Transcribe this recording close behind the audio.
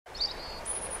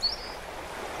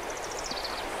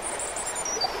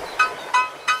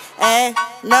Ain't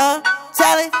no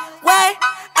telling what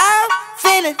I'm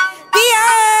feeling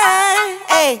beyond.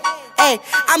 Hey, hey,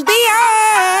 I'm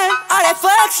beyond all that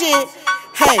fuck shit.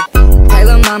 Hey. Hey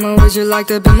lil' mama, would you like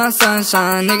to be my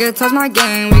sunshine? Nigga, touch my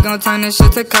game, we gon' turn this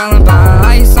shit to Columbine.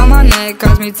 Ice on my neck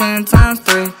cost me 10 times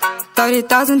 3.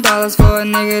 $30,000 for a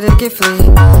nigga to get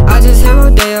free. I just hit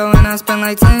Rodeo and I spent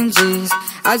like 10 G's.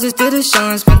 I just did a show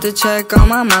and spent the check on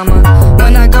my mama.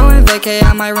 When I go and vacay,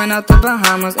 I might run out the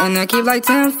Bahamas. And I keep like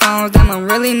 10 phones, damn, I'm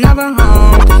really never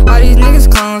home. All these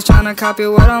niggas clones tryna copy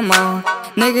what I'm on.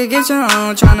 Nigga, get your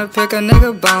own, tryna pick a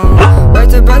nigga bone. Right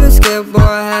to brother Skip, boy,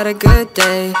 I had a good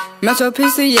day. Metro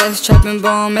PCS, trapping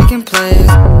bone, making plays.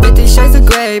 50 shades of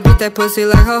grey, beat that pussy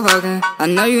like Hulk Hogan. I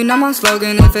know you know my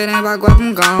slogan, if it ain't about guap,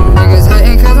 I'm gone. Niggas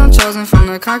hating cause I'm chosen from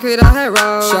the concrete I had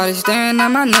rolled. Shorty staring at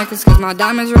my necklace cause my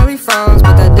diamonds really froze.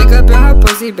 Put that dick up in her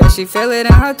pussy, bet she feel it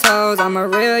in her toes. I'm a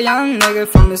real young nigga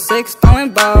from the 6 throwing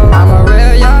balls. I'm a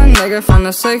real young nigga from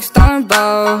the 6 throwing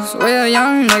balls. Real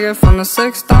young nigga from the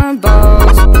 6 throwing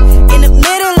balls. In the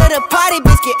middle of the party,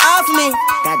 bitch, get off me.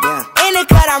 Goddamn. In the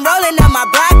cut, I'm rolling up my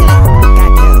broccoli.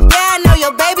 Goddamn. Yeah, I know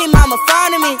your baby mama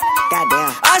fond of me.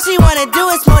 Goddamn. All she wanna do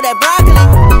is smoke that broccoli.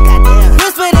 Goddamn.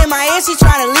 Whispered in my ear, she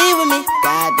tryna leave with me.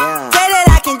 Goddamn. Say that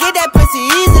I can get that pussy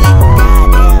easily.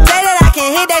 Goddamn. Say that I can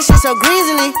hit that shit so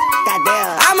greasily.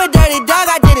 Goddamn. I'm a dirty dog,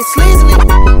 I did it sleazily.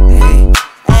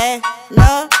 Hey,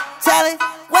 no telling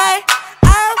what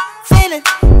I'm feeling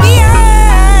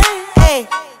beyond. Hey,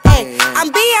 hey, I'm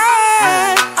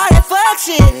beyond all that fuck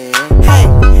shit. Hey,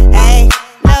 ain't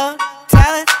no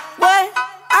telling what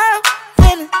I'm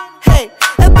feeling. Hey,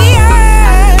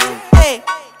 beyond. Hey,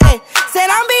 hey, said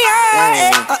I'm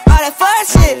beyond all that fuck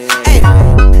shit. Hey,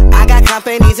 I got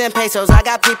companies and pesos. I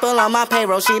got people on my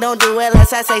payroll. She don't do it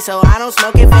unless I say so. I don't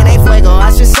smoke if it ain't fuego.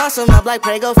 I should sauce them up like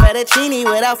Prego fettuccine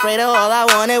with Alfredo. All I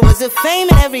wanted was the fame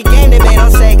in every game they made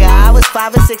on Sega. I was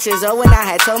 5 or 6 years old when I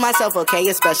had told myself, okay,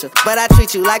 you're special, but I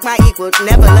treat you like my equal,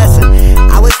 never lesser.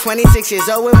 I was 26 years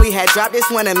old when we had dropped this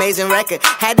one amazing record.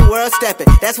 Had the world stepping,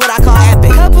 that's what I call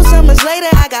epic. Couple summers later,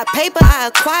 I got paper. I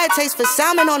acquired taste for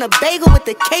salmon on a bagel with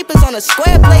the capers on a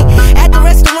square plate. At the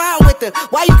restaurant with the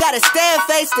why you gotta stare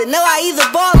face to know I either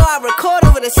ball or I record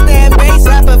over the stand bass.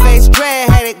 Rapper face, dread,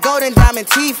 had it golden diamond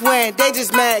teeth wearing. They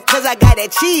just mad cause I got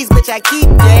that cheese, bitch, I keep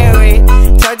daring.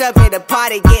 Turned up at the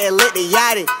party, getting lit to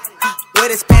yachty. With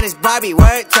a Spanish Barbie,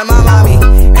 word to my mommy.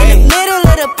 Hey. In the middle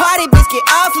of the party, bitch, get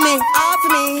off me.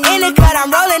 In the cut, I'm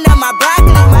rolling up my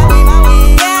broccoli.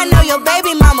 Yeah, I know your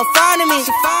baby